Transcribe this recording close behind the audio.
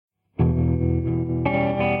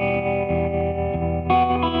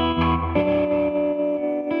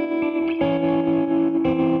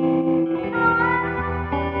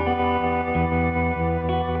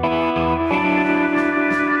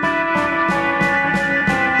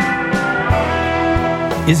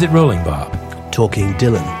Is It Rolling, Bob? Talking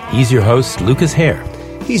Dylan. He's your host, Lucas Hare.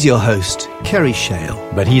 He's your host, Kerry Shale.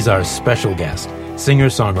 But he's our special guest,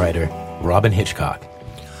 singer-songwriter Robyn Hitchcock.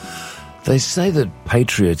 They say that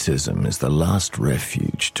patriotism is the last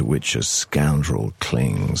refuge to which a scoundrel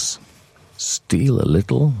clings. Steal a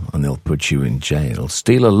little, and they'll put you in jail.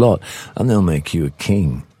 Steal a lot, and they'll make you a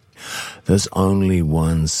king. There's only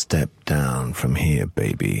one step down from here,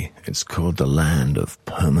 baby. It's called the land of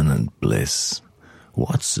permanent bliss.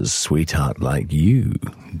 What's a sweetheart like you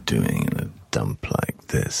doing in a dump like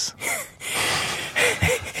this?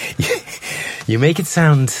 You make it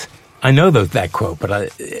sound... I know that quote,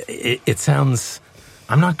 but it sounds...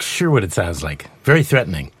 I'm not sure what it sounds like. Very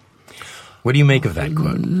threatening. What do you make of that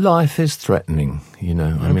quote? Life is threatening, you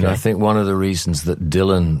know. I mean, I think one of the reasons that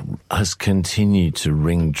Dylan has continued to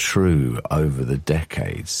ring true over the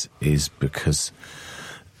decades is because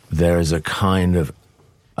there is a kind of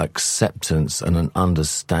acceptance and an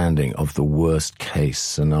understanding of the worst case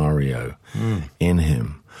scenario in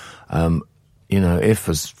him. You know, if,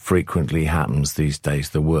 as frequently happens these days,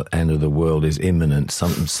 the end of the world is imminent,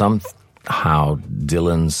 somehow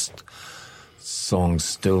Dylan's songs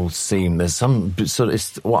still seem, there's some sort of,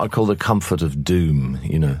 it's what I call the comfort of doom,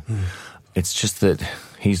 you know. It's just that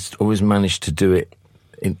he's always managed to do it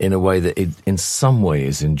in a way that it, in some way,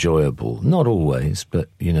 is enjoyable. Not always, but,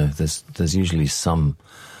 you know, there's usually some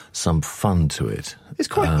fun to it. It's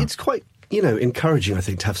quite, you know, encouraging, I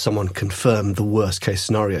think, to have someone confirm the worst case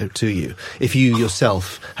scenario to you. If you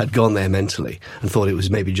yourself had gone there mentally and thought it was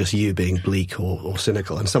maybe just you being bleak or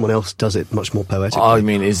cynical, and someone else does it much more poetically. I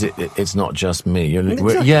mean, it's not just me.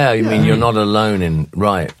 Exactly, I mean, you're not alone in,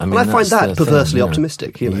 right. I mean, I find that perversely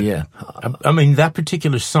optimistic, you know. Yeah. I mean, that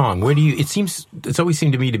particular song, it's always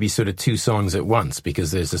seemed to me to be sort of two songs at once,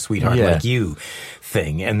 because there's a Sweetheart Like You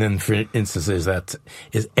thing, and then, for instance, there's that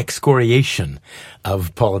is excoriation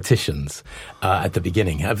of politicians at the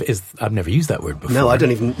beginning. I've never used that word before. No, I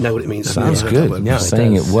don't even know what it means. Sounds good. Yeah,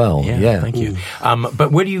 saying it well. Yeah. Thank you.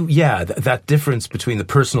 But where do you, that difference between the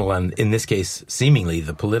personal and, in this case, seemingly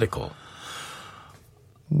the political?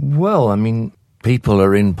 Well, I mean, people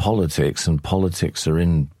are in politics and politics are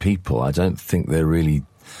in people. I don't think they're really,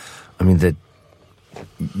 I mean,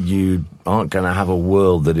 you aren't going to have a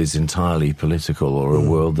world that is entirely political or a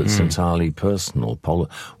world that's entirely personal.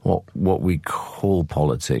 What we call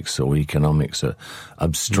politics or economics are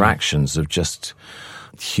abstractions of just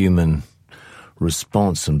human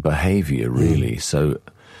response and behaviour, really. So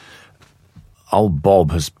old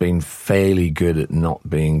Bob has been fairly good at not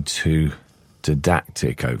being too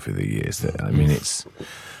didactic over the years. I mean, it's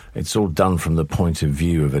all done from the point of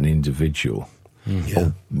view of an individual.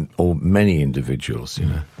 Or many individuals, you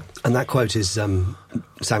know. And that quote is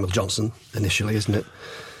Samuel Johnson, initially, isn't it?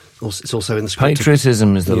 It's also in the script.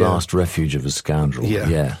 Patriotism is the last refuge of a scoundrel.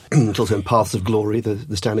 Yeah. It's also in Paths of Glory,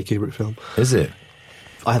 the Stanley Kubrick film. Is it?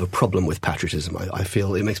 I have a problem with patriotism. I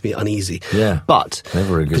feel it makes me uneasy. Yeah. But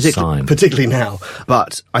never a good sign. Particularly now.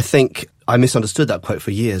 But I think I misunderstood that quote for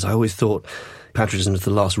years. I always thought patriotism is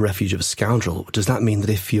the last refuge of a scoundrel. Does that mean that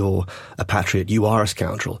if you're a patriot, you are a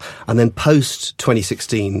scoundrel? And then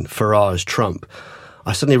post-2016 Farage-Trump,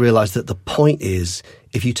 I suddenly realised that the point is,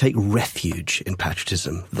 if you take refuge in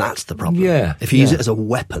patriotism, that's the problem. Yeah. If you use it as a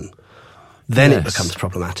weapon, then it becomes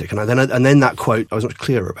problematic. And then that quote, I was much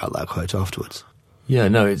clearer about that quote afterwards. Yeah,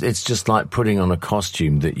 no, it's just like putting on a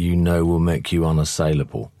costume that you know will make you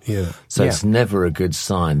unassailable. Yeah. So it's never a good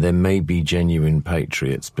sign. There may be genuine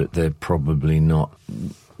patriots, but they're probably not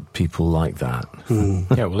people like that.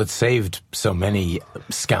 Yeah, well, it saved so many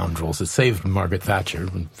scoundrels. It saved Margaret Thatcher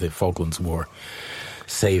when the Falklands War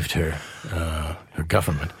saved her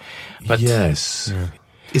government. But, yes.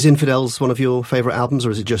 Is Infidels one of your favourite albums,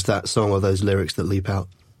 or is it just that song or those lyrics that leap out?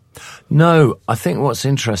 No, I think what's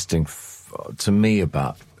interesting to me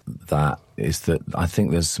about that is that I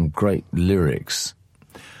think there's some great lyrics,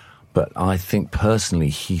 but I think personally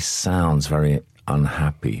he sounds very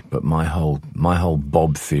unhappy. But my whole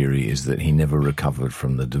Bob theory is that he never recovered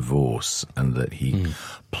from the divorce, and that he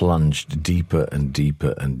plunged deeper and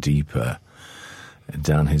deeper and deeper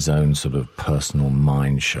down his own sort of personal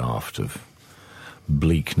mine shaft of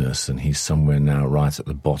bleakness, and he's somewhere now right at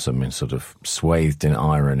the bottom, in sort of swathed in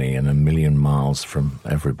irony and a million miles from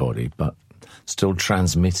everybody, but still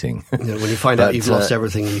transmitting. When you find out you've lost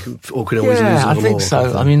everything, you all can always lose a little more. I think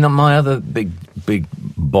so. I mean, my other big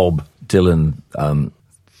Bob Dylan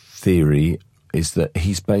theory is that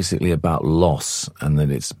he's basically about loss, and that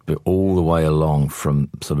it's all the way along from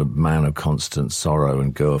sort of Man of Constant Sorrow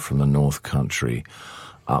and Girl from the North Country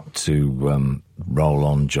up to Roll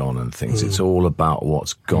On, John and things. It's all about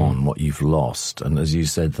what's gone, what you've lost. And as you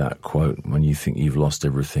said, that quote, when you think you've lost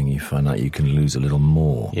everything, you find out you can lose a little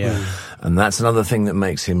more. Yeah. And that's another thing that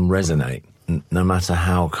makes him resonate. No matter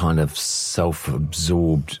how kind of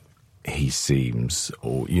self-absorbed he seems,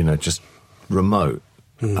 or, you know, just remote.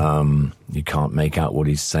 You can't make out what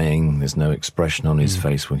he's saying. There's no expression on his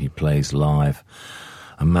face when he plays live.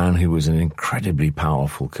 A man who was an incredibly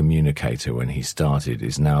powerful communicator when he started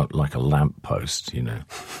is now like a lamppost, you know,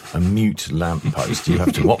 a mute lamppost. You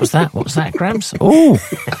have to, what was that? What was that, Gramps? Oh!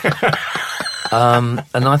 And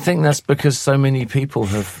I think that's because so many people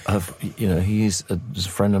have you know, as a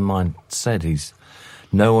friend of mine said,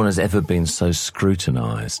 no one has ever been so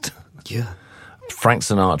scrutinized. Yeah. Frank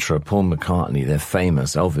Sinatra, Paul McCartney, they're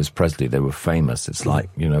famous. Elvis Presley, they were famous. It's like,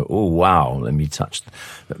 you know, oh, wow, let me touch.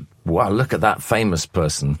 Wow, look at that famous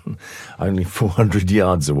person, only 400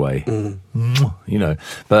 yards away. You know,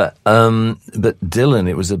 but Dylan,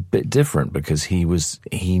 it was a bit different because he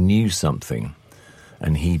knew something,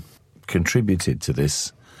 and he contributed to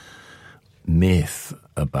this myth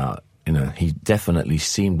about, you know, he definitely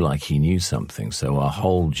seemed like he knew something. So our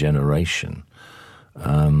whole generation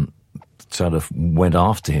sort of went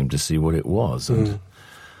after him to see what it was. And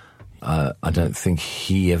I don't think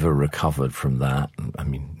he ever recovered from that. I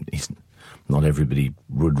mean, not everybody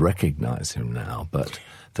would recognize him now, but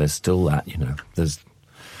there's still that, you know, there's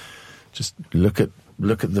just look at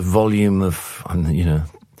the volume of, you know,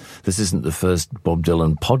 this isn't the first Bob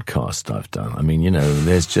Dylan podcast I've done. I mean, you know,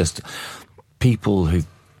 there's just people who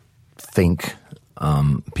think,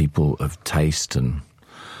 people of taste and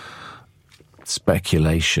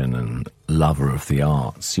speculation and lover of the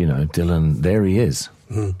arts, you know, Dylan, there he is.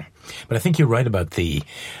 But I think you're right about the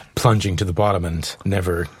plunging to the bottom and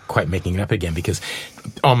never quite making it up again, because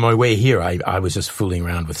on my way here, I was just fooling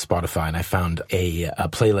around with Spotify and I found a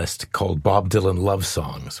playlist called Bob Dylan Love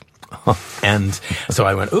Songs. And so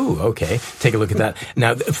I went, ooh, okay, take a look at that.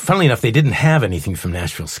 Now, funnily enough, they didn't have anything from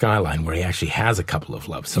Nashville Skyline, where he actually has a couple of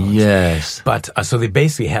love songs. Yes. But so they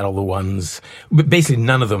basically had all the ones, but basically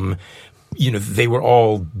none of them, you know, they were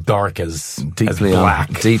all dark as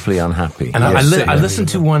black. Deeply unhappy. And I listened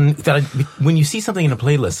to one that when you see something in a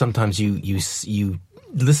playlist, sometimes you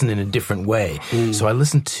listen in a different way. So I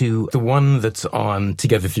listened to the one that's on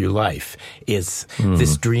Together Through Life is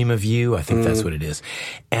This Dream of You. I think that's what it is.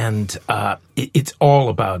 And it's all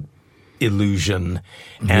about illusion.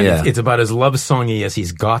 And it's about as love songy as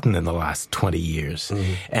he's gotten in the last 20 years.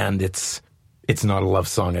 And it's not a love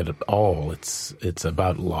song at all. It's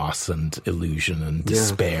about loss and illusion and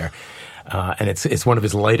despair. And it's one of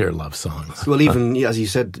his lighter love songs. Well, even as you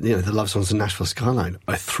said, you know, the love songs in Nashville Skyline,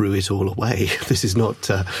 I threw it all away. This is not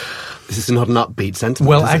an upbeat sentiment.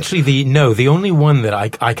 Well, actually, the only one that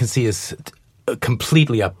I can see is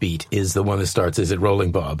completely upbeat is the one that starts, "Is it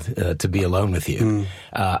Rolling Bob? To Be Alone with You,"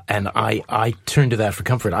 and I turn to that for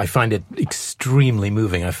comfort. I find it extremely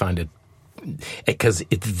moving. I find it because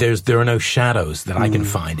there are no shadows that I can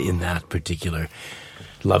find in that particular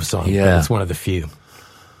love song. Yeah, it's one of the few.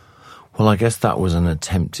 Well, I guess that was an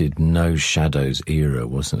attempted no shadows era,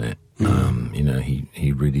 wasn't it? You know,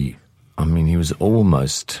 he really, I mean, it was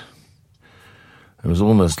almost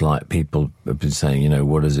like people have been saying, you know,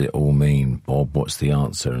 what does it all mean, Bob? What's the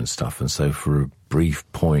answer and stuff? And so for a brief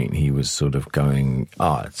point, he was sort of going,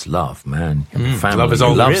 it's love, man. Family, love is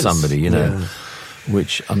all love there is. Somebody, you know,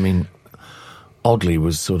 which, I mean, oddly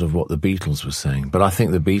was sort of what the Beatles were saying. But I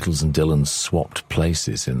think the Beatles and Dylan swapped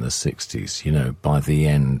places in the 60s, you know, by the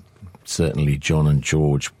end. Certainly John and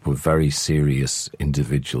George were very serious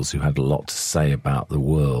individuals who had a lot to say about the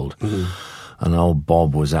world. And old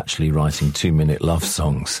Bob was actually writing 2-minute love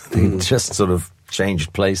songs. They just sort of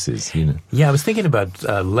changed places, you know. Yeah, I was thinking about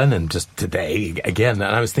Lennon just today again,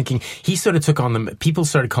 and I was thinking he sort of took on them. People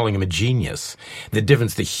started calling him a genius. The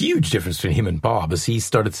huge difference between him and Bob is he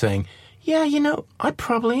started saying, yeah, you know, I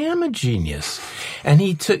probably am a genius. And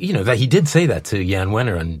he took, you know, that he did say that to Jan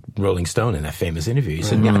Wenner on Rolling Stone in that famous interview. He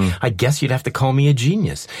said, yeah, I guess you'd have to call me a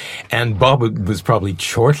genius. And Bob was probably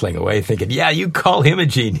chortling away thinking, yeah, you call him a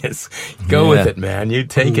genius. Go with it, man. You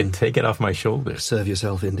take it off my shoulders. Serve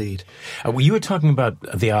yourself, indeed. Well, you were talking about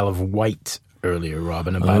the Isle of Wight earlier,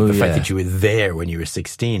 Robin, about the fact that you were there when you were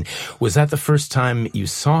 16. Was that the first time you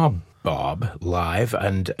saw Bob live,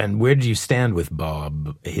 and where did you stand with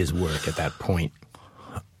Bob, his work at that point?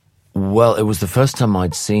 Well, it was the first time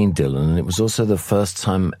I'd seen Dylan, and it was also the first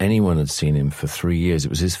time anyone had seen him for 3 years. It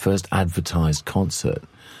was his first advertised concert,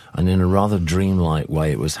 and in a rather dreamlike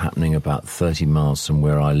way, it was happening about 30 miles from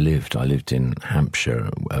where I lived. I lived in Hampshire,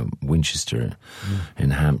 Winchester in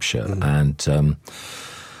Hampshire, and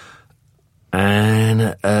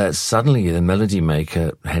And suddenly the Melody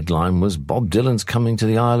Maker headline was Bob Dylan's coming to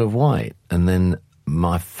the Isle of Wight. And then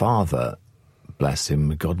my father, bless him,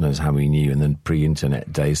 God knows how he knew, in the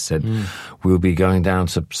pre-internet days said, we'll be going down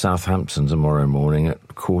to Southampton tomorrow morning at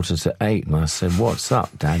 7:45. And I said, what's up,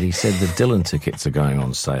 Dad? He said, the Dylan tickets are going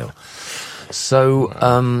on sale. So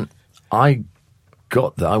I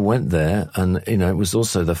got there, I went there, and, you know, it was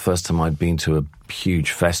also the first time I'd been to a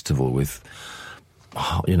huge festival with,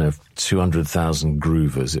 200,000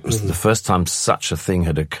 groovers. It was the first time such a thing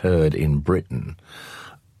had occurred in Britain.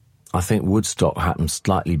 I think Woodstock happened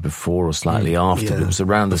slightly before or slightly after, but it was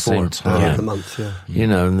around the same time. The month, yeah. You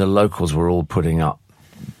know, and the locals were all putting up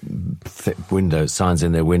thick signs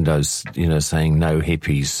in their windows, you know, saying no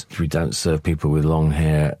hippies. We don't serve people with long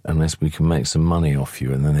hair unless we can make some money off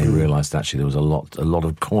you. And then they realised actually there was a lot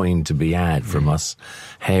of coin to be had from us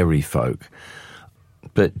hairy folk.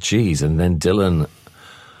 But geez, and then Dylan,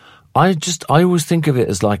 I always think of it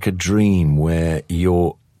as like a dream where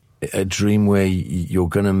you're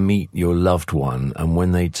going to meet your loved one, and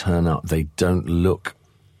when they turn up, they don't look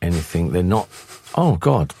anything. They're not, oh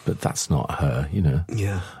God, but that's not her, you know.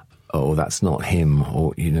 Yeah. Or that's not him,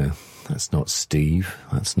 or, you know, that's not Steve,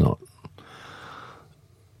 that's not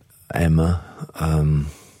Emma.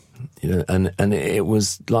 You know, and it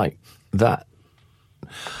was like that.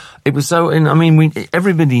 It was so, and I mean,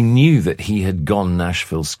 everybody knew that he had gone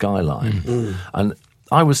Nashville Skyline, and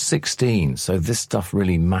I was 16, so this stuff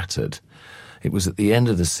really mattered. It was at the end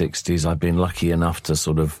of the 60s. I'd been lucky enough to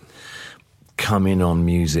sort of come in on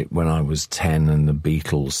music when I was 10, and the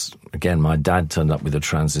Beatles. Again, my dad turned up with a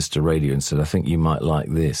transistor radio and said, I think you might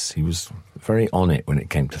like this. He was very on it when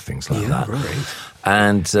it came to things like that. Right.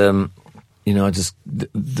 And, you know,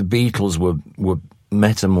 the Beatles were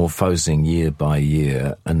metamorphosing year by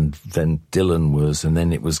year, and then Dylan was, and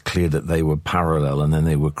then it was clear that they were parallel, and then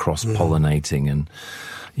they were cross-pollinating and,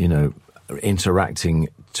 you know, interacting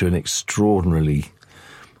to an extraordinarily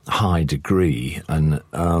high degree. And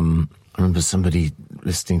I remember somebody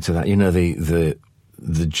listening to that, you know,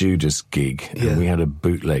 the Judas gig, and we had a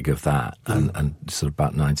bootleg of that, and sort of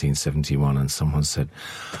about 1971, and someone said,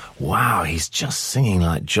 wow, he's just singing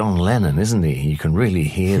like John Lennon, isn't he? You can really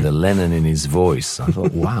hear the Lennon in his voice. I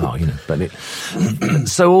thought, wow, you know, but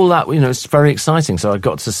so all that, you know, it's very exciting. So I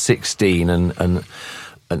got to 16, and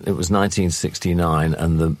it was 1969,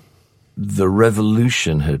 and the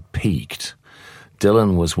revolution had peaked.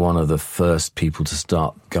 Dylan was one of the first people to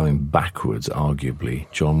start going backwards, arguably.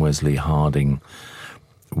 John Wesley Harding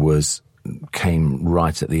came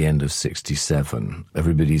right at the end of 67.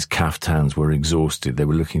 Everybody's caftans were exhausted. They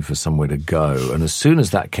were looking for somewhere to go. And as soon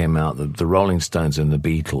as that came out, the Rolling Stones and the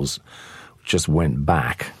Beatles just went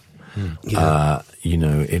back. You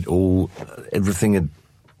know,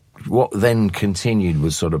 what then continued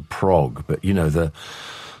was sort of prog. But, you know, the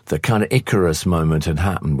kind of Icarus moment had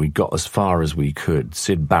happened. We got as far as we could.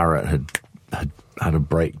 Syd Barrett had a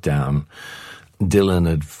breakdown. Dylan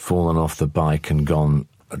had fallen off the bike and gone,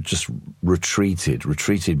 just retreated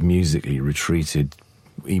musically,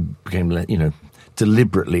 He became, you know,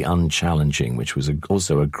 deliberately unchallenging, which was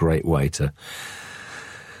also a great way to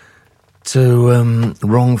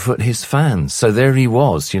wrong foot his fans. So there he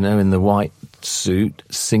was, you know, in the white suit,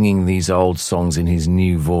 singing these old songs in his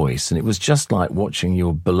new voice, and it was just like watching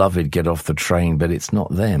your beloved get off the train, but it's not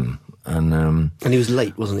them. And he was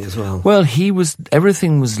late, wasn't he, as well? Well,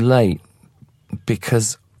 everything was late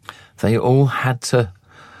because they all had to.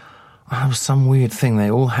 It was some weird thing.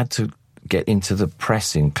 They all had to get into the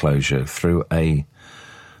press enclosure through a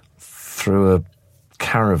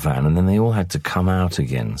caravan, and then they all had to come out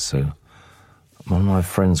again. So one of my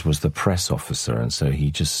friends was the press officer, and so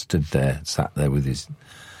he just sat there with his,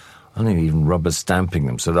 I think even rubber stamping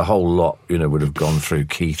them. So the whole lot, you know, would have gone through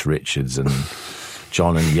Keith Richards and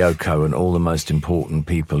John and Yoko and all the most important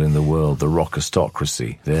people in the world, the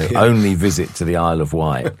rockistocracy. Their only visit to the Isle of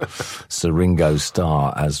Wight, Sir Ringo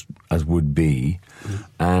Starr as would be.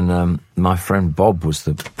 And my friend Bob was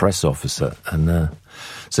the press officer. And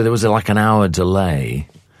so there was like an hour delay.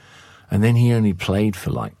 And then he only played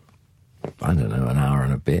for like, I don't know, an hour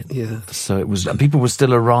and a bit. Yeah. So it was, people were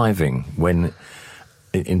still arriving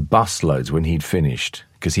in busloads when he'd finished.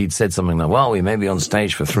 Because he'd said something like, well, we may be on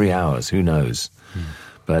stage for 3 hours, who knows?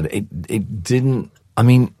 But it didn't, I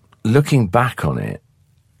mean, looking back on it,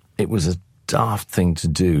 it was a daft thing to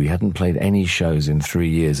do. He hadn't played any shows in 3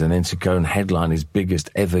 years, and then to go and headline his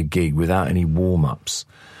biggest ever gig without any warm-ups.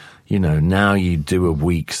 You know, now you do a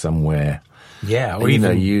week somewhere. Yeah, or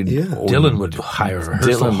even Dylan would hire a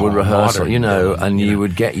rehearsal. Dylan would rehearsal, you know, and you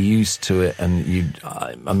would get used to it, and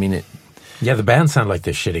Yeah, the band sound like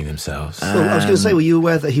they're shitting themselves. Well, I was going to say, were you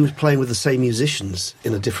aware that he was playing with the same musicians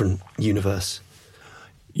in a different universe?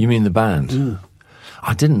 You mean the band?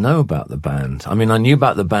 I didn't know about the band. I mean, I knew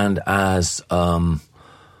about the band as the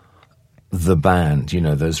band,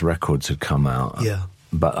 those records had come out. Yeah.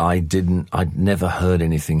 But I'd never heard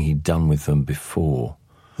anything he'd done with them before.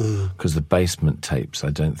 Because the Basement tapes, I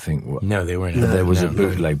don't think were... No, they weren't. There was a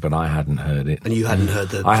bootleg, but I hadn't heard it. And you hadn't heard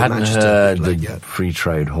the I hadn't heard the yet. Free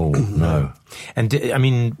Trade Hall, no. And I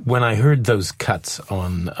mean, when I heard those cuts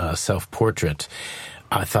on Self-Portrait,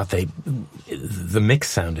 I thought the mix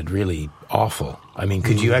sounded really awful. I mean,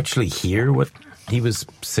 could you actually hear what he was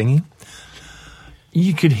singing?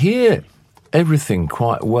 You could hear everything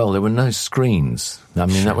quite well. There were no screens. I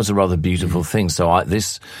mean, that was a rather beautiful thing. So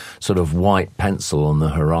this sort of white pencil on the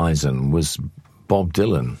horizon was Bob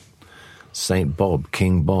Dylan, Saint Bob,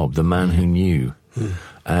 King Bob, the man who knew.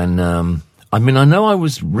 And I mean, I know I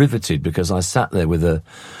was riveted because I sat there with a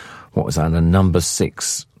number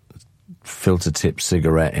 6 filter tip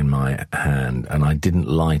cigarette in my hand, and I didn't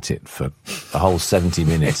light it for the whole 70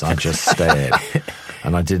 minutes. I just stared.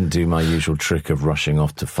 And I didn't do my usual trick of rushing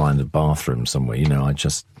off to find a bathroom somewhere.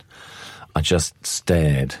 I just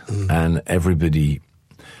stared, and everybody,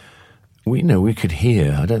 we could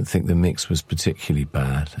hear. I don't think the mix was particularly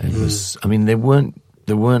bad. It was. I mean, there weren't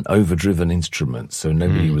overdriven instruments, so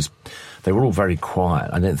nobody was. They were all very quiet.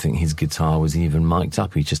 I don't think his guitar was even mic'd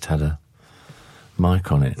up. He just had a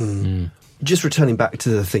mic on it. Just returning back to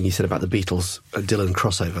the thing you said about the Beatles Dylan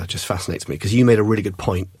crossover just fascinates me, because you made a really good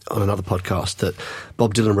point on another podcast that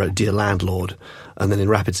Bob Dylan wrote Dear Landlord, and then in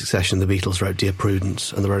rapid succession the Beatles wrote Dear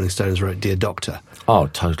Prudence and the Rolling Stones wrote Dear Doctor. Oh,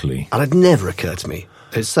 totally. And it never occurred to me.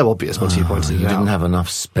 It's so obvious once you pointed it out. You didn't have enough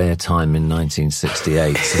spare time in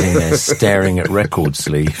 1968 sitting there staring at record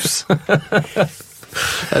sleeves.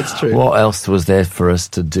 That's true. What else was there for us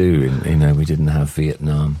to do? We didn't have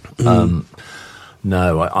Vietnam.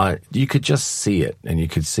 No, you could just see it, and you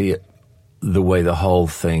could see it the way the whole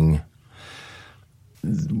thing...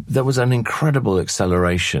 There was an incredible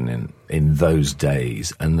acceleration in those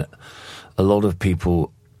days, and a lot of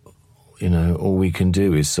people, all we can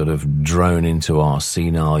do is sort of drone into our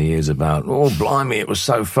senile years about, oh, blimey, it was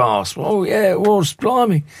so fast. Oh, yeah, it was,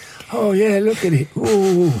 blimey. Oh, yeah, look at it.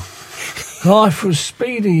 Oh, life was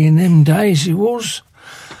speedy in them days, it was.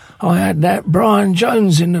 I had that Brian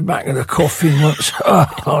Jones in the back of the coffin once. Oh,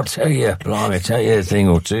 I'll tell you, blimey, tell you a thing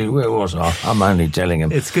or two. Where was I? I'm only telling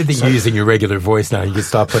him. It's good that you're using your regular voice now. You can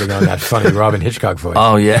stop putting on that funny Robin Hitchcock voice.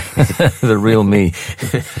 Oh, yeah, the real me.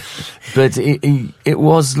 But it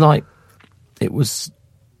was like, it was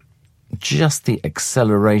just the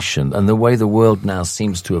acceleration and the way the world now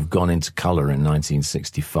seems to have gone into colour in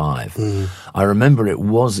 1965. I remember it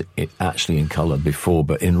was actually in colour before,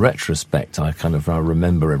 but in retrospect, I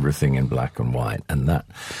remember everything in black and white, and that.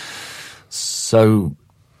 So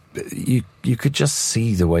you could just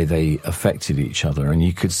see the way they affected each other, and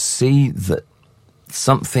you could see that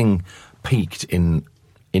something peaked in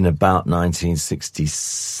about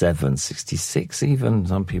 1967, 66 even.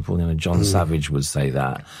 Some people, John Savage would say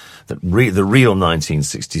that the real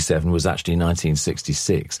 1967 was actually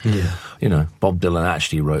 1966. Yeah. Bob Dylan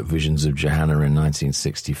actually wrote Visions of Johanna in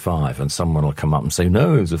 1965, and someone will come up and say,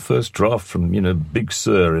 no, it was the first draft from, Big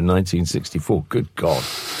Sur in 1964. Good God.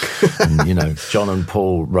 And, John and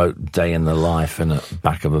Paul wrote Day in the Life in the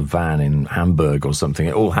back of a van in Hamburg or something.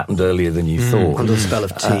 It all happened earlier than you thought. Under the spell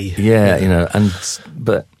of tea.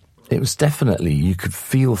 But it was definitely, you could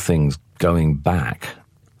feel things going back.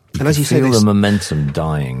 And as you say, feel the momentum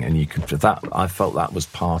dying, and I felt that was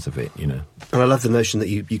part of it, And I love the notion that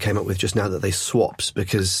you came up with just now, that they swaps,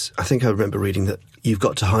 because I think I remember reading that You've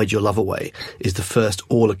Got to Hide Your Love Away is the first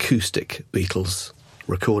all-acoustic Beatles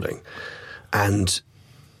recording. And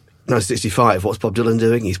 1965, what's Bob Dylan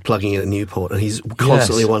doing? He's plugging in at Newport, and he's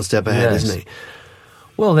constantly one step ahead, isn't he?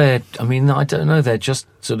 Well, I don't know, they're just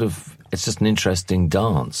sort of, it's just an interesting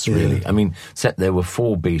dance, really. I mean, there were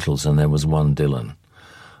 4 Beatles and there was 1 Dylan.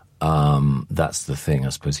 That's the thing. I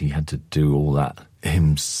suppose he had to do all that,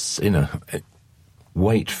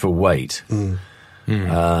 weight for weight.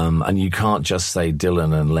 And you can't just say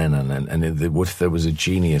Dylan and Lennon. And if there was a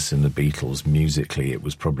genius in the Beatles musically, it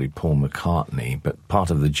was probably Paul McCartney. But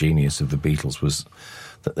part of the genius of the Beatles was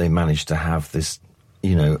that they managed to have this,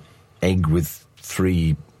 egg with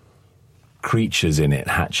 3 creatures in it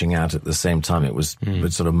hatching out at the same time. It was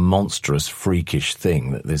a sort of monstrous, freakish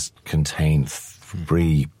thing that this contained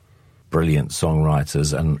 3 brilliant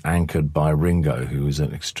songwriters and anchored by Ringo, who was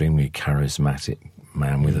an extremely charismatic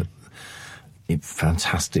man with a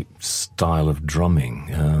fantastic style of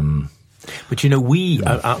drumming. But, you know,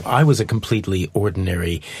 I was a completely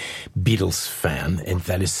ordinary Beatles fan, and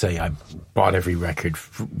that is to say, I bought every record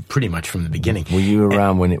pretty much from the beginning. Were you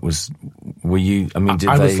around when it was, did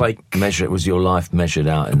they measure, was your life measured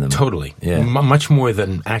out in them? Totally. Yeah. Much more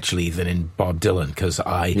than in Bob Dylan, because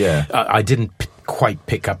I didn't quite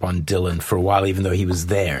pick up on Dylan for a while, even though he was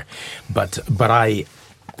there. But I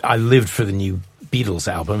lived for the new Beatles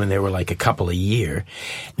album, and they were like a couple a year.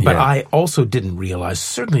 But I also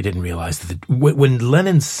certainly didn't realize that when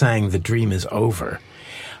Lennon sang "The Dream Is Over,"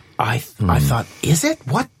 I thought, is it?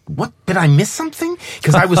 What did I miss something?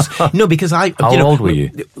 Because I was because I. How old were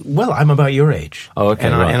you? Well, I'm about your age. Oh, okay.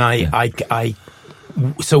 I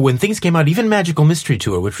so when things came out, even Magical Mystery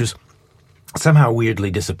Tour, which was somehow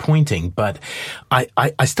weirdly disappointing, but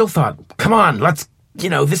I still thought, come on,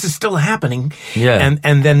 this is still happening. Yeah.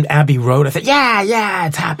 And then Abbey Road, I thought, yeah,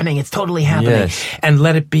 it's happening. It's totally happening. Yes. And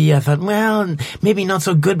Let It Be, I thought, well, maybe not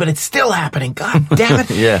so good, but it's still happening. God damn it.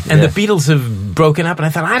 And the Beatles have broken up, and I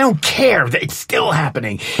thought, I don't care. It's still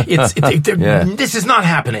happening. This is not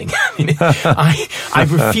happening. I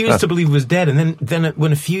refused to believe it was dead. And then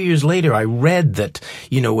when a few years later I read that,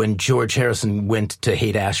 when George Harrison went to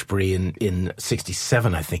Haight-Ashbury in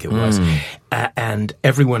 67, I think it was, and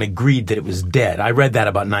everyone agreed that it was dead. I read that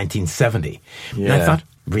about 1970. Yeah. And I thought,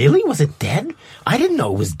 really? Was it dead? I didn't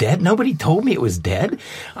know it was dead. Nobody told me it was dead.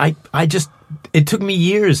 It took me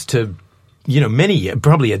years to,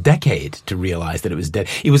 probably a decade to realize that it was dead.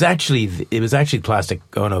 It was actually Plastic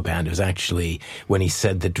Ono Band. It was actually when he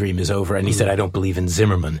said "The Dream Is Over," and he said, "I don't believe in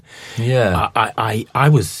Zimmerman." Yeah. I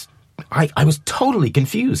was totally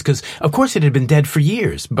confused because, of course, it had been dead for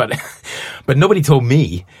years, but nobody told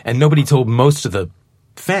me, and nobody told most of the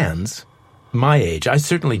fans my age.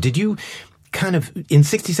 Did you kind of, in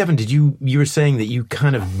 67, you were saying that you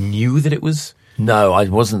kind of knew that it was? No, I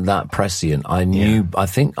wasn't that prescient. I knew, I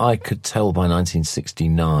think I could tell by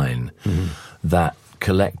 1969 that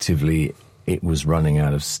collectively it was running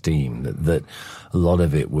out of steam, that a lot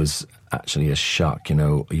of it was actually a shuck.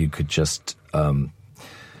 You could just, I'd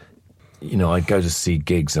go to see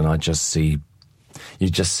gigs and you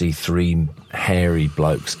just see three hairy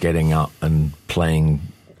blokes getting up and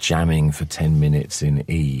jamming for 10 minutes in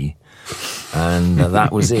E, and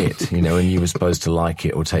that was it, and you were supposed to like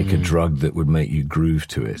it or take a drug that would make you groove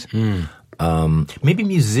to it. Maybe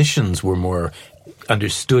musicians were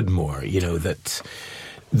understood more, that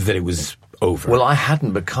it was over. Well, I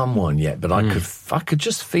hadn't become one yet, but I could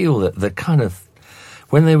just feel that the kind of,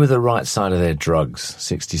 when they were the right side of their drugs,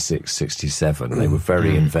 66, 67, they were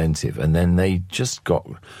very inventive, and then they just got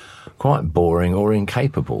quite boring or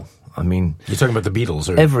incapable. I mean, you're talking about the Beatles,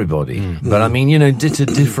 or everybody, but I mean, to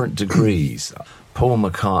different degrees. Paul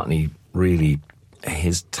McCartney, really,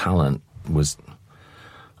 his talent was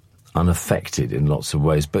unaffected in lots of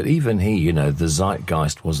ways, but even he, the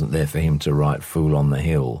zeitgeist wasn't there for him to write "Fool on the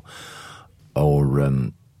Hill" or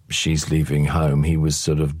 "She's Leaving Home." He was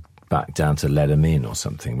sort of back down to "Let 'Em In" or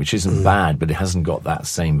something, which isn't bad, but it hasn't got that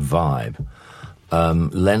same vibe.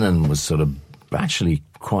 Lennon was sort of actually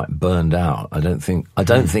quite burned out. I don't think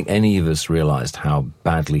any of us realised how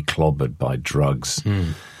badly clobbered by drugs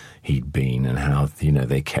he'd been, and how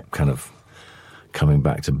they kept kind of coming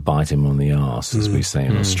back to bite him on the arse, as we say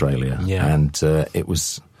in Australia. Yeah. And it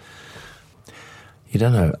was, you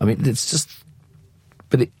don't know. I mean, it's just,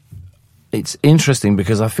 but it's interesting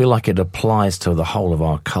because I feel like it applies to the whole of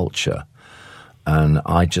our culture. And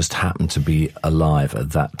I just happened to be alive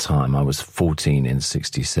at that time. I was 14 in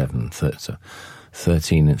 67,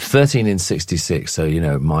 13 in 66.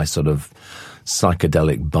 So, my sort of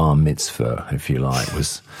psychedelic bar mitzvah, if you like,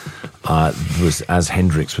 was as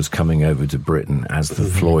Hendrix was coming over to Britain, as the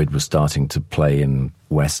Floyd was starting to play in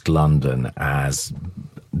West London, as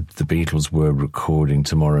the Beatles were recording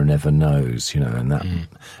Tomorrow Never Knows, and that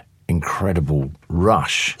incredible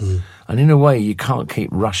rush. And in a way, you can't keep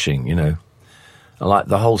rushing, Like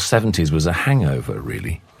the whole 70s was a hangover,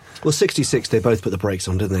 really. Well, 66, they both put the brakes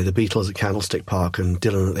on, didn't they? The Beatles at Candlestick Park and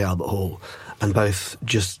Dylan at the Albert Hall. And both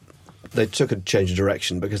they took a change of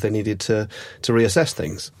direction because they needed to reassess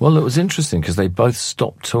things. Well, it was interesting because they both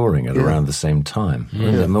stopped touring at around the same time.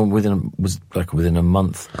 Within a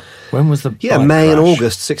month. When was the May crash? and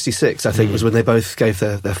August 66, I think, was when they both gave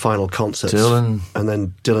their final concerts. Dylan. And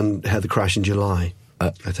then Dylan had the crash in July.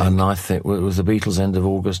 And I think, was the Beatles end of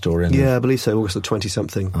August or end? Yeah, I believe so. August the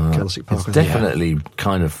 20-something, Candlestick Park. It's definitely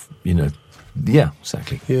kind of, yeah,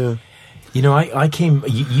 exactly. Yeah. I came. Were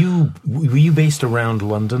you based around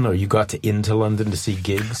London, or you got into London to see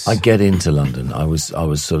gigs? I get into London. I was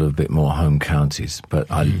sort of a bit more home counties, but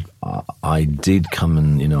I did come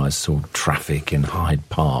and I saw Traffic in Hyde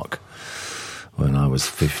Park. when I was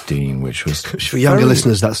 15, which was... For younger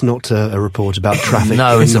listeners, that's not a report about traffic.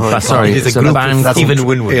 No, it's it's a band. Stephen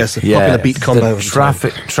Winwood. Yes, a popular beat combo.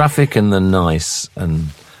 Traffic and the Nice, and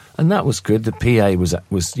that was good. The PA was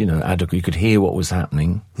adequate. You could hear what was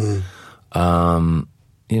happening. And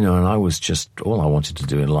I was just, all I wanted to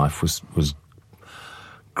do in life was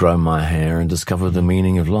grow my hair and discover the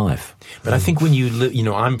meaning of life. But I think when you live,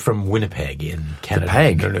 I'm from Winnipeg in Canada. The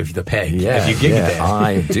Peg. I don't know if the Peg. Yeah, Have you gigged there?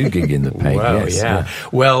 I do gig in the Peg. Wow, yes, yeah.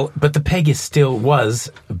 Well, but the Peg was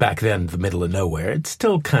back then the middle of nowhere. It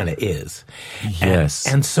still kind of is. Yes.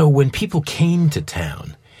 And so when people came to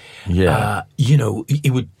town,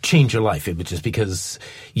 it would change your life. It was just because,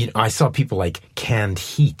 I saw people like Canned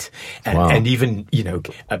Heat and even,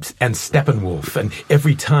 and Steppenwolf. And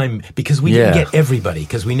every time, because we didn't get everybody,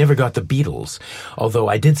 because we never got the Beatles. Although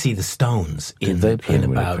I did see the Stones in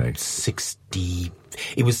about 60.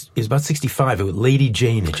 It was about 65. Lady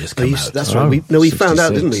Jane had just come out. That's right. We found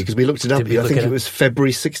out, didn't we? Because we looked it up. I think it was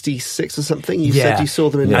February 66 or something. You said you saw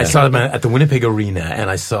them in... I saw them at the Winnipeg Arena, and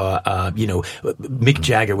I saw, Mick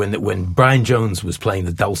Jagger when Brian Jones was playing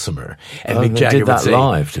the dulcimer. And Mick Jagger did that would say,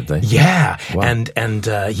 live, did they? Yeah. Wow. And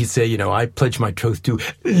he'd say, I pledge my troth to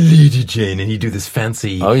Lady Jane. And he'd do this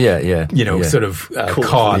fancy, sort of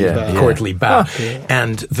courtly bow.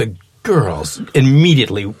 And the girls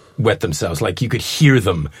immediately wet themselves. Like you could hear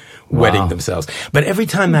them wetting themselves. But every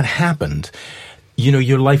time that happened,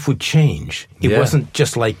 your life would change. It wasn't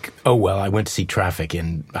just like, I went to see Traffic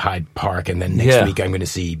in Hyde Park and then next week I'm going to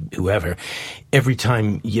see whoever. Every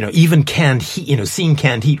time, even Canned Heat, seeing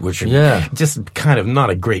Canned Heat, which are just kind of not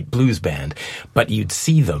a great blues band, but you'd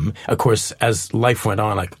see them. Of course, as life went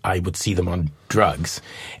on, I would see them on drugs.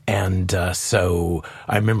 And so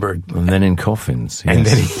I remember... And then in coffins. Yes. And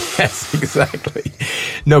then, yes, exactly.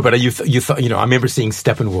 No, but you thought, I remember seeing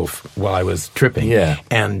Steppenwolf while I was tripping. Yeah.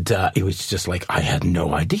 And it was just like, I had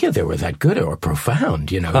no idea they were that good or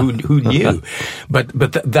profound, who knew? But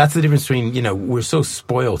that's the difference between, we're so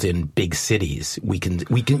spoiled in big cities. You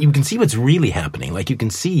can see what's really happening. Like you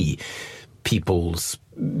can see people's,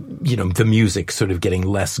 the music sort of getting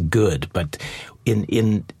less good. But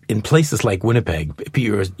in places like Winnipeg,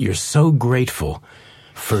 you're so grateful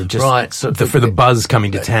for just for the buzz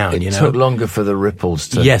coming to town. It took longer for the ripples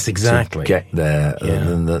to get there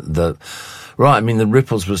than the right. I mean, the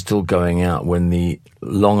ripples were still going out when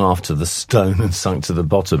long after the stone had sunk to the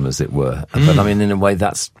bottom, as it were. But I mean, in a way,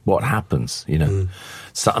 that's what happens.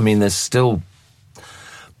 So I mean, there's still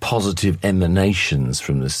positive emanations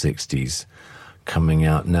from the 60s coming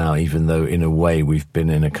out now, even though in a way we've been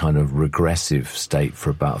in a kind of regressive state for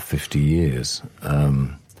about 50 years.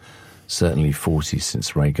 Certainly 40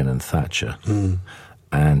 since Reagan and Thatcher.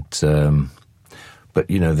 And, but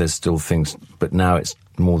there's still things, but now it's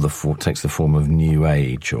more takes the form of new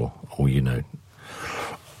age or.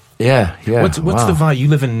 Yeah. What's the vibe? You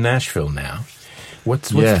live in Nashville now. What's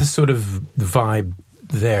the sort of vibe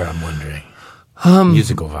there, I'm wondering?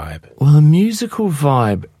 Musical vibe. Well, the musical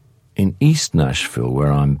vibe in East Nashville,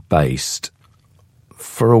 where I'm based,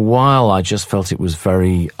 for a while I just felt it was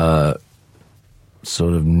very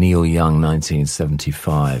sort of Neil Young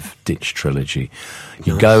 1975 Ditch Trilogy.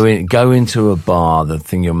 You go into a bar, the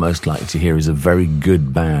thing you're most likely to hear is a very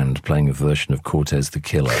good band playing a version of Cortez the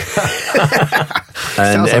Killer.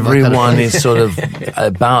 And everyone is sort of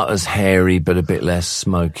about as hairy but a bit less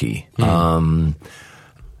smoky. But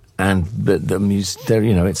the music,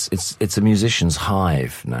 it's a musician's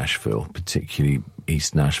hive, Nashville, particularly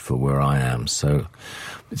East Nashville, where I am. So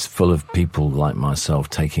it's full of people like myself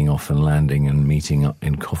taking off and landing and meeting up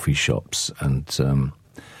in coffee shops. And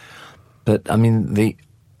but I mean, the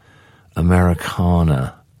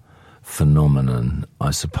Americana phenomenon,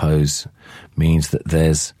 I suppose, means that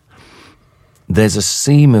there's a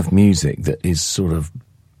seam of music that is sort of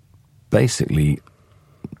basically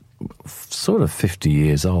sort of 50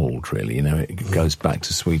 years old, really. It goes back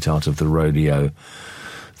to Sweetheart of the Rodeo,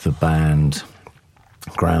 the band,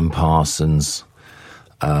 Graham Parsons,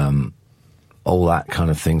 all that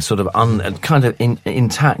kind of thing, sort of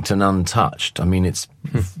intact and untouched. I mean, it's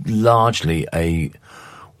largely a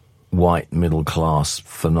white middle-class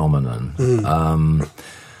phenomenon.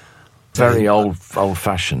 Very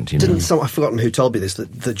old-fashioned, I've forgotten who told me this,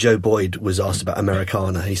 that Joe Boyd was asked about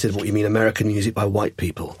Americana. He said, what, you mean American music by white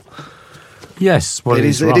people? Yes. Well, it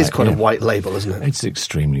is quite a white label, isn't it? It's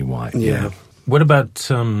extremely white, yeah. What about,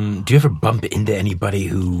 do you ever bump into anybody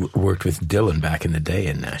who worked with Dylan back in the day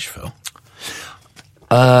in Nashville?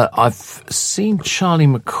 I've seen Charlie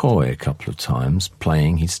McCoy a couple of times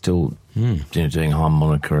playing. He's still doing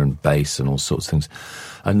harmonica and bass and all sorts of things.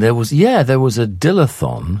 And there was a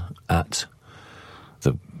Dillathon at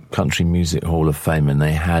the Country Music Hall of Fame, and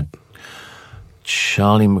they had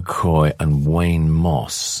Charlie McCoy and Wayne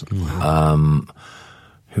Moss,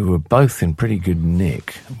 who were both in pretty good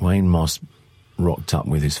nick. Wayne Moss rocked up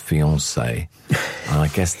with his fiancée, and I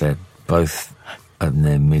guess they're both in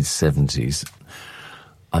their mid-70s.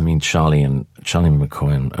 I mean, Charlie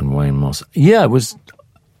McCoy and Wayne Moss. Yeah, it was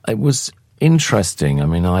interesting. I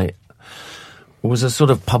mean, it was a sort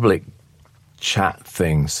of public chat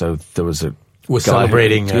thing, so there was a was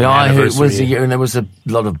celebrating anniversary. And there was a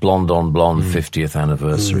lot of Blonde on Blonde 50th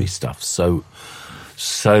anniversary stuff. So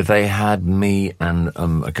they had me and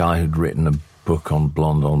a guy who'd written a book on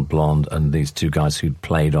Blonde, and these two guys who'd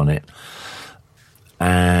played on it.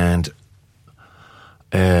 And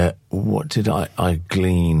what did I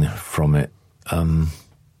glean from it?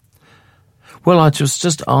 Well, I was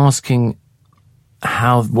just asking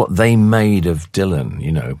what they made of Dylan,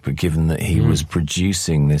 you know, but given that he was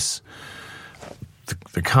producing this,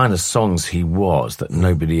 the kind of songs he was that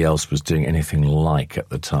nobody else was doing anything like at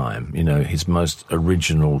the time, you know, his most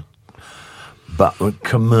original but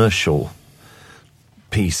commercial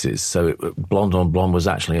pieces. So Blonde on Blonde was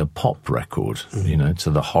actually a pop record, you know,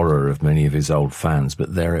 to the horror of many of his old fans,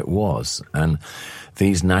 but there it was. And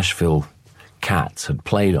these Nashville cats had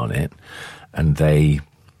played on it, and they,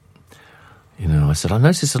 you know, I said, I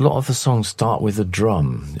noticed a lot of the songs start with the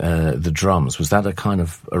drums. Was that a kind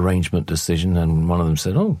of arrangement decision? And one of them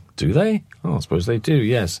said, oh, do they? Oh, I suppose they do,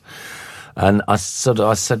 yes. And I said,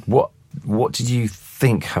 what did you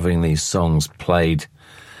think having these songs played?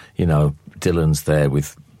 You know, Dylan's there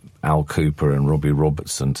with Al Cooper and Robbie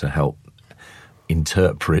Robertson to help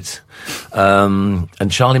interpret.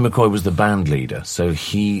 And Charlie McCoy was the band leader, so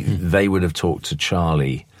they would have talked to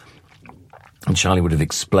Charlie, and Charlie would have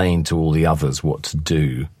explained to all the others what to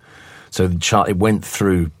do. So it went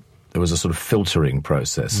through, there was a sort of filtering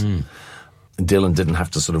process. And Dylan didn't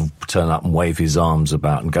have to sort of turn up and wave his arms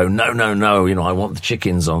about and go, no, you know, I want the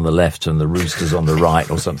chickens on the left and the roosters on the right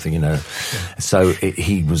or something, you know. So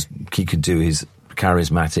he could do his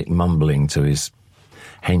charismatic mumbling to his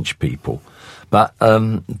hench people. But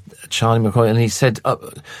Charlie McCoy, and he said,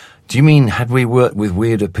 do you mean had we worked with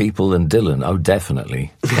weirder people than Dylan? Oh,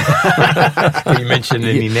 definitely. Did you mention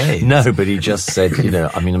any names? No, but he just said, you know,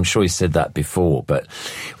 I mean, I'm sure he said that before, but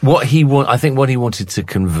I think what he wanted to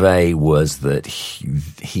convey was that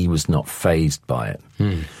he was not fazed by it.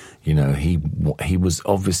 You know, he was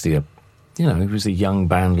obviously he was a young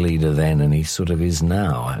band leader then, and he sort of is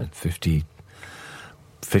now, 50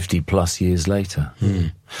 plus years later.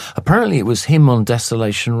 Apparently it was him on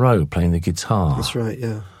Desolation Row playing the guitar. That's right,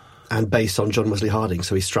 yeah. And based on John Wesley Harding,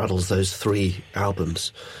 so he straddles those 3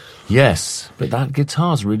 albums. Yes, but that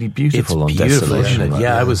guitar's really beautiful on Desolation Row.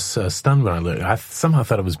 Yeah, I was stunned when I learned. I somehow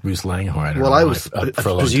thought it was Bruce Langhorne. I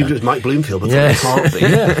presumed it was Mike Bloomfield, but it can't be.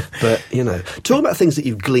 Yeah. But, you know, talking about things that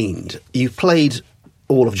you've gleaned, you've played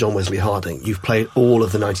all of John Wesley Harding. You've played all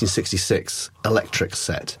of the 1966 Electric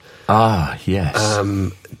set. Ah, yes.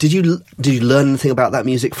 Did you learn anything about that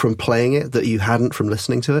music from playing it that you hadn't from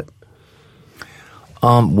listening to it?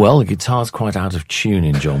 Well, the guitar's quite out of tune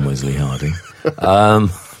in John Wesley Harding, but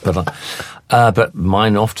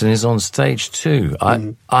mine often is on stage too.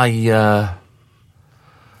 I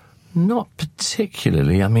not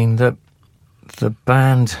particularly. I mean, the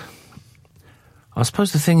band. I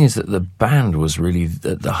suppose the thing is that the band was really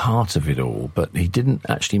at the heart of it all, but he didn't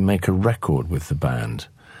actually make a record with the band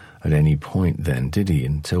at any point then, did he,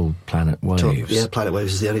 until Planet Waves? Yeah, Planet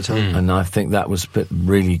Waves is the only time. And I think that was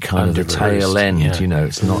really kind of the tail end, you know.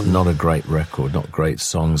 It's not a great record, not great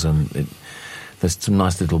songs, and there's some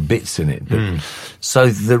nice little bits in it. But,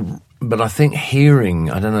 but I think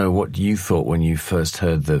hearing, I don't know what you thought when you first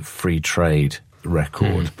heard the Free Trade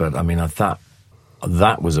record, but I mean, I thought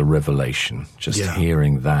that was a revelation, just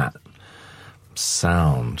hearing that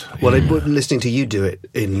sound. Well, listening to you do it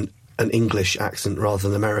in an English accent rather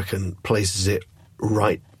than American places it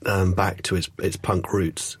right back to its punk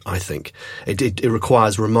roots, I think. It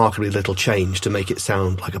requires remarkably little change to make it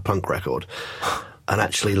sound like a punk record. And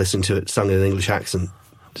actually listening to it sung in an English accent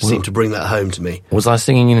seemed to bring that home to me. Was I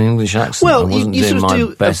singing in an English accent? Well, I wasn't you doing sort of my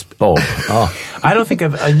do best Bob. Oh. I don't think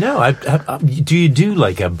I know. Do you do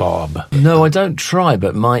like a Bob? No, I don't try,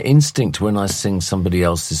 but my instinct when I sing somebody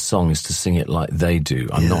else's song is to sing it like they do.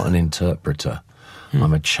 I'm not an interpreter.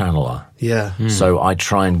 I'm a channeler. Yeah. So I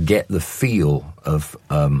try and get the feel of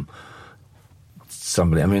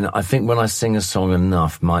somebody. I mean, I think when I sing a song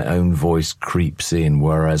enough, my own voice creeps in,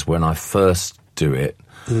 whereas when I first do it,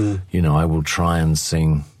 you know, I will try and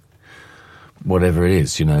sing whatever it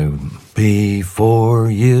is, you know. Before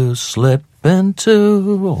you slip open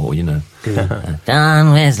to, or, you know,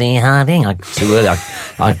 Don Wesley Harding. Too early.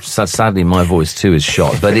 Sadly, my voice too is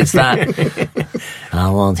shot, but it's that. I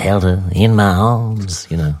want held her in my arms,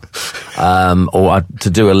 you know. To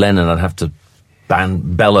do a Lennon, I'd have to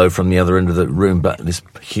bellow from the other end of the room, but this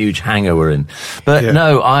huge hangar we're in. But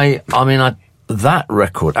no, I mean, that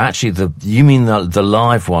record, actually, you mean the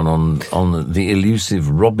live one on the elusive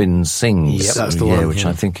Robin Sings? Yep, that's the one. Which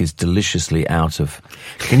I think is deliciously out of.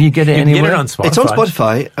 Can you get it you anywhere? Get it on Spotify. It's on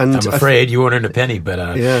Spotify, and I'm afraid you won't earn a penny,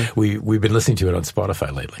 but yeah. we've been listening to it on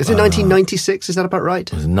Spotify lately. Is it 1996? Is that about right?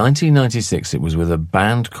 It was 1996. It was with a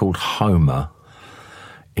band called Homer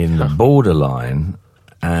in the Borderline,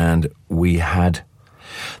 and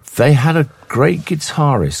they had a great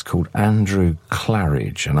guitarist called Andrew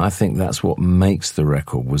Claridge, and I think that's what makes the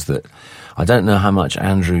record, was that I don't know how much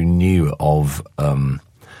Andrew knew of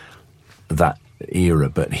that era,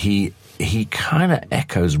 but he kind of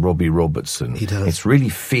echoes Robbie Robertson. He does. It's really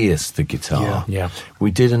fierce, the guitar. Yeah.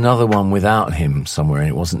 We did another one without him somewhere, and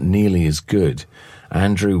it wasn't nearly as good.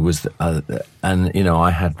 Andrew was, and you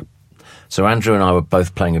know, so Andrew and I were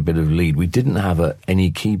both playing a bit of lead. We didn't have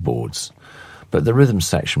any keyboards, but the rhythm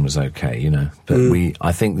section was okay, you know. But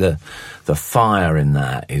I think the fire in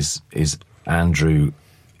that is Andrew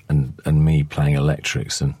and me playing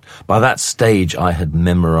electrics, and by that stage I had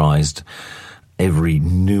memorized every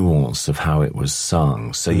nuance of how it was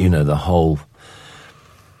sung. So you know, the whole.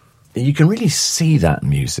 You can really see that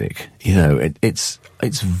music, you know. It's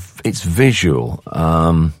visual,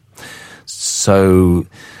 so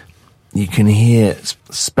you can hear,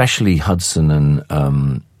 especially Hudson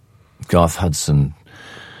and Garth Hudson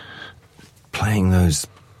playing those.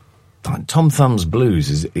 Tom Thumb's blues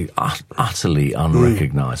is utterly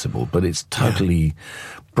unrecognizable, but it's totally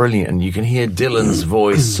brilliant, and you can hear Dylan's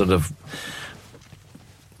voice sort of.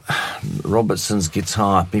 Robertson's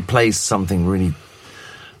guitar, he plays something really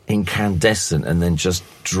incandescent and then just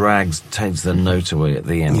takes the note away at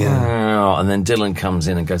the end. Yeah. And then Dylan comes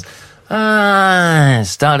in and goes,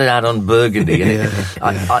 started out on Burgundy.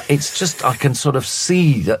 And it's just, I can sort of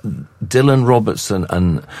see that Dylan Robertson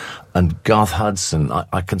and Garth Hudson,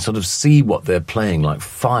 I can sort of see what they're playing, like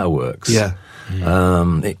fireworks. Yeah. I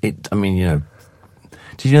mean, you know,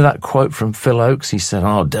 did you know that quote from Phil Oakes? He said,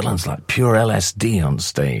 Dylan's like pure LSD on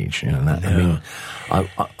stage. You know, that, I mean,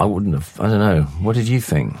 I wouldn't have, I don't know. What did you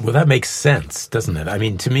think? Well, that makes sense, doesn't it? I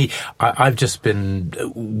mean, to me, I've just been,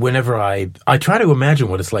 whenever I try to imagine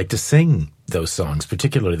what it's like to sing those songs,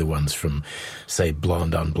 particularly the ones from, say,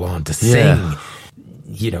 Blonde on Blonde, to sing,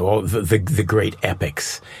 you know, all the great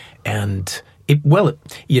epics. And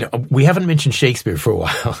you know, we haven't mentioned Shakespeare for a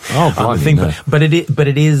while. But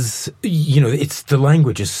it is, you know, the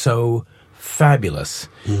language is so fabulous.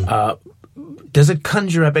 Does it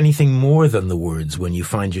conjure up anything more than the words when you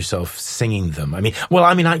find yourself singing them? I mean,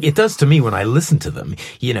 it does to me when I listen to them.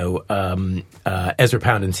 You know, Ezra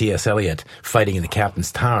Pound and T.S. Eliot fighting in the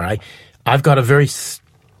Captain's Tower. I've got a very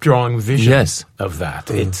strong vision of that.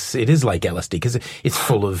 It is like LSD because it's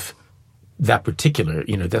full of. That particular,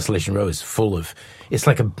 you know, Desolation Row is full of. It's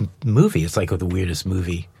like a movie. It's like the weirdest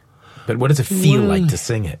movie. But what does it feel like to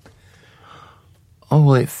sing it? Oh,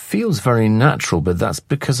 well, it feels very natural, but that's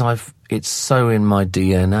because it's so in my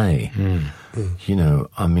DNA. You know,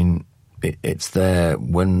 I mean, it's there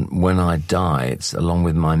when I die. It's along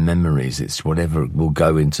with my memories. It's whatever will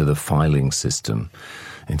go into the filing system,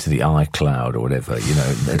 into the iCloud or whatever. You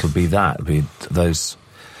know, it'll be that. It'll be those.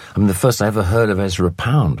 I mean, the first I ever heard of Ezra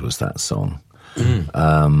Pound was that song.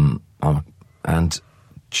 And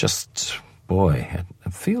just, boy,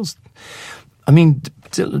 it feels... I mean,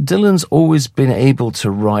 Dylan's always been able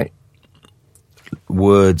to write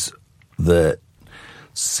words that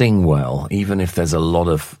sing well, even if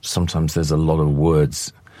sometimes there's a lot of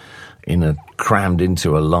words crammed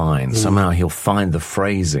into a line. Somehow he'll find the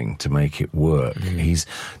phrasing to make it work.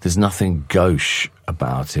 There's nothing gauche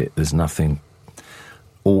about it. There's nothing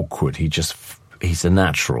awkward. He's a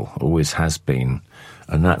natural, always has been,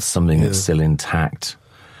 and that's something that's still intact.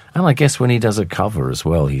 And I guess when he does a cover as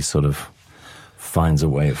well, he sort of finds a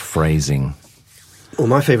way of phrasing. Well,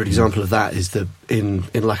 my favourite example of that is in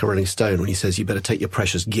Like a Rolling Stone, when he says, "You better take your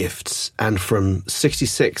precious gifts." And from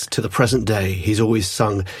 66 to the present day, he's always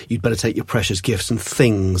sung, "You'd better take your precious gifts and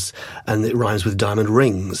things," and it rhymes with diamond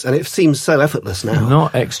rings. And it seems so effortless now.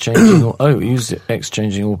 Not exchanging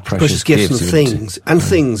exchanging all precious gifts and things. And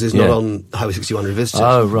things is not on Highway 61 Revisited.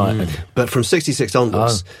 Oh, right. Okay. But from 66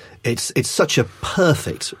 onwards, it's such a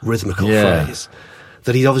perfect rhythmical phrase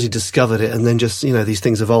that he's obviously discovered it, and then just, you know, these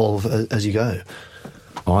things evolve as you go.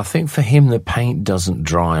 Well, I think for him, the paint doesn't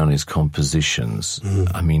dry on his compositions.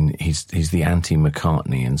 I mean, he's the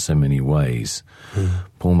anti-McCartney in so many ways.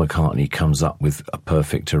 Paul McCartney comes up with a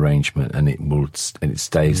perfect arrangement, and it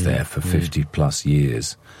stays there for 50 plus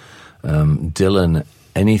years. Dylan,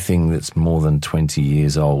 anything that's more than 20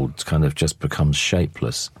 years old kind of just becomes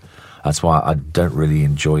shapeless. That's why I don't really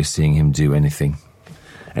enjoy seeing him do anything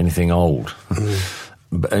old.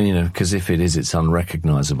 But, because if it is, it's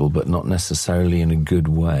unrecognisable, but not necessarily in a good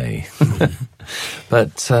way.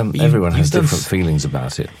 But everyone has different feelings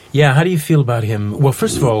about it. Yeah, how do you feel about him? Well,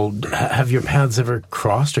 first of all, have your paths ever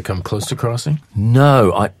crossed or come close to crossing?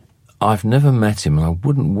 No, I've never met him, and I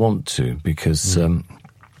wouldn't want to, because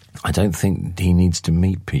I don't think he needs to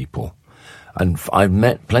meet people. And I've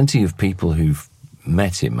met plenty of people who've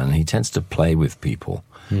met him, and he tends to play with people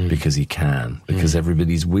because he can, because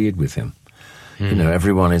everybody's weird with him.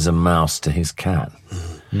 Everyone is a mouse to his cat.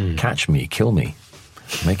 Catch me, kill me,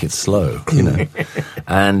 make it slow,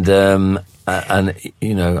 And,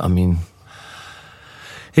 I mean,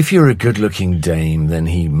 if you're a good-looking dame, then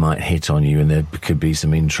he might hit on you and there could be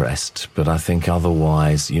some interest. But I think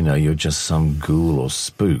otherwise, you're just some ghoul or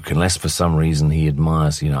spook, unless for some reason he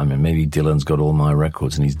admires, maybe Dylan's got all my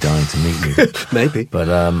records and he's dying to meet me. Maybe. But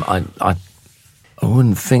I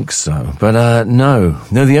wouldn't think so. But no,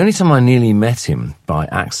 the only time I nearly met him by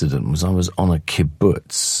accident was I was on a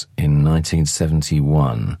kibbutz in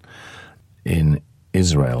 1971 in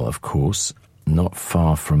Israel, of course, not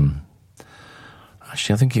far from...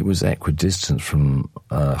 Actually, I think it was equidistant from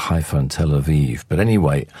Haifa and Tel Aviv. But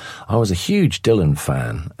anyway, I was a huge Dylan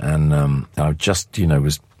fan, and I just,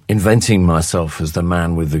 was inventing myself as the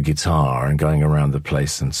man with the guitar and going around the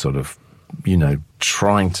place and sort of,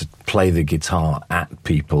 trying to play the guitar at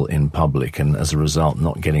people in public, and as a result,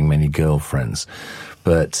 not getting many girlfriends.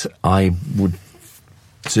 But I would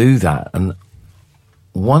do that, and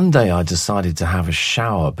one day I decided to have a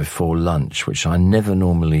shower before lunch, which I never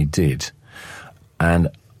normally did. And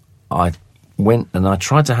I went and I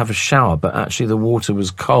tried to have a shower, but actually the water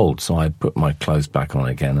was cold, so I put my clothes back on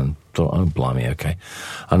again and thought, oh, blimey, okay.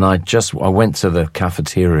 And I went to the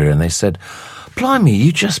cafeteria and they said, blimey,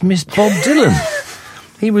 you just missed Bob Dylan.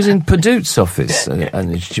 He was in Padoot's office,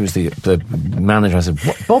 and she was the manager. I said,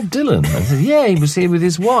 what, Bob Dylan? I said, yeah, he was here with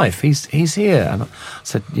his wife. He's here. And I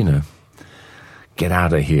said, get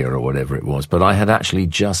out of here, or whatever it was. But I had actually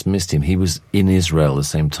just missed him. He was in Israel the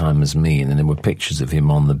same time as me, and then there were pictures of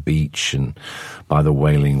him on the beach and by the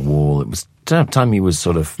Wailing Wall. It was the time he was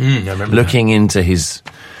sort of looking into his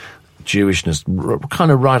Jewishness,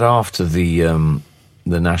 kind of right after the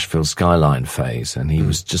Nashville Skyline phase, and he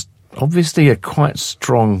was just obviously a quite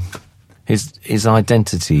strong, his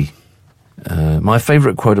identity. My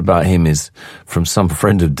favourite quote about him is from some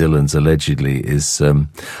friend of Dylan's, allegedly, is,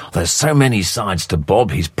 there's so many sides to Bob,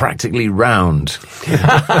 he's practically round.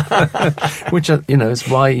 Which, is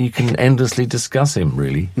why you can endlessly discuss him,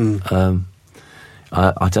 really.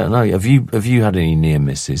 I don't know. Have you had any near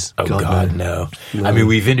misses? Oh, God, no. I mean,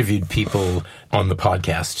 we've interviewed people on the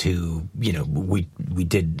podcast who, we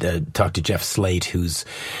did talk to Jeff Slate,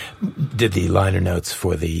 did the liner notes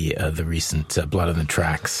for the recent Blood on the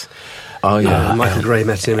Tracks. Oh yeah, Michael Gray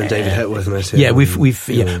met him and David Hepworth met him. Yeah,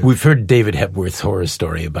 we've heard David Hepworth's horror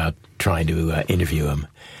story about trying to interview him,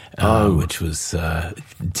 which was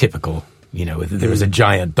typical. There was a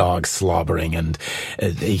giant dog slobbering, and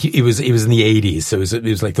it was in the 80s, so it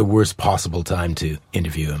was like the worst possible time to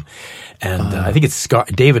interview him. And I think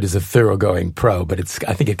David is a thoroughgoing pro, but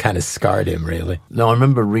I think it kind of scarred him, really. No, I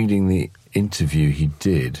remember reading the interview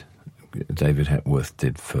David Hepworth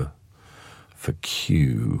did for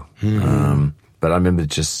Q. But I remember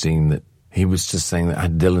just seeing that he was just saying that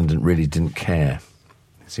Dylan didn't care.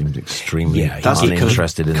 Seemed extremely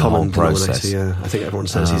uninterested in the whole process. Yeah, I think everyone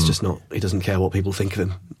says he doesn't care what people think of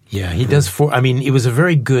him. Yeah, he does. It was a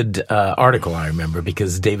very good article, I remember,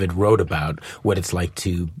 because David wrote about what it's like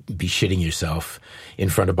to be shitting yourself in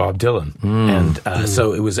front of Bob Dylan. And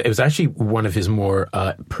so it was actually one of his more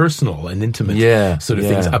personal and intimate sort of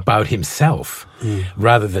things about himself,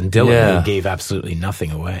 rather than Dylan, who gave absolutely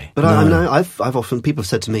nothing away. But I know I've often, people have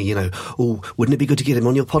said to me, wouldn't it be good to get him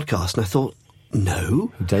on your podcast? And I thought,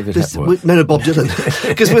 no. David Hepworth. No, Bob Dylan.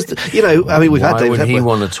 Because, we've had David Hepworth. Why would he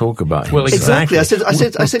want to talk about him? Well, exactly. I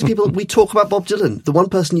said to people, we talk about Bob Dylan. The one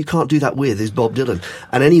person you can't do that with is Bob Dylan.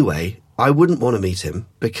 And anyway, I wouldn't want to meet him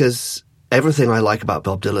because everything I like about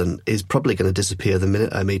Bob Dylan is probably going to disappear the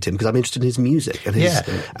minute I meet him, because I'm interested in his music and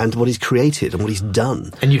and what he's created and what he's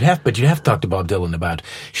done. And you'd have to talk to Bob Dylan about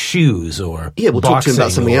shoes or we'll talk to him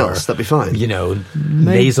about something else. That'd be fine.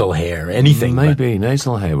 Nasal hair, anything. Maybe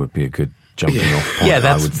nasal hair would be a good jumping off point. Yeah,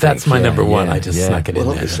 that's my number one. I just snuck it in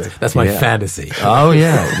there. That's my fantasy. Oh,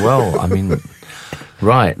 yeah. Well, I mean,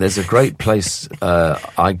 right. There's a great place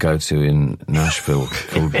I go to in Nashville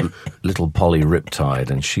called Little Polly Riptide,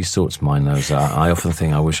 and she sorts my nose out. I often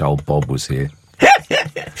think I wish old Bob was here.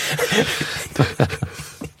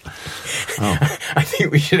 I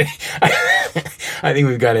think we should. I think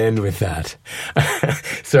we've got to end with that.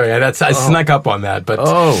 Sorry, I snuck up on that, but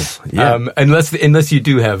unless you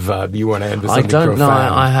do have you want to end with something profound. I don't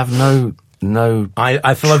know. I have no. I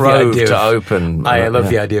love the idea to open. I love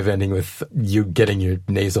the idea of ending with you getting your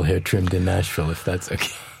nasal hair trimmed in Nashville, if that's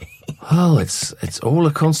okay. Oh, it's all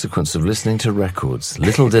a consequence of listening to records.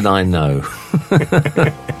 Little did I know.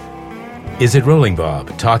 Is It Rolling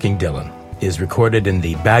Bob? Talking Dylan is recorded in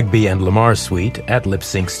the Bagby and Lamar Suite at Lip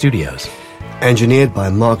Sync Studios. Engineered by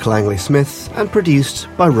Mark Langley Smith and produced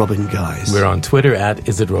by Robin Guise. We're on Twitter at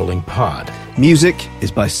IsItRollingPod. Music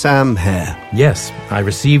is by Sam Hare. Yes, I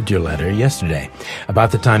received your letter yesterday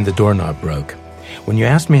about the time the doorknob broke. When you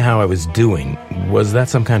asked me how I was doing, was that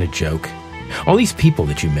some kind of joke? All these people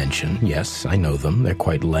that you mention, yes, I know them, they're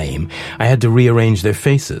quite lame. I had to rearrange their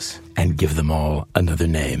faces and give them all another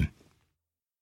name.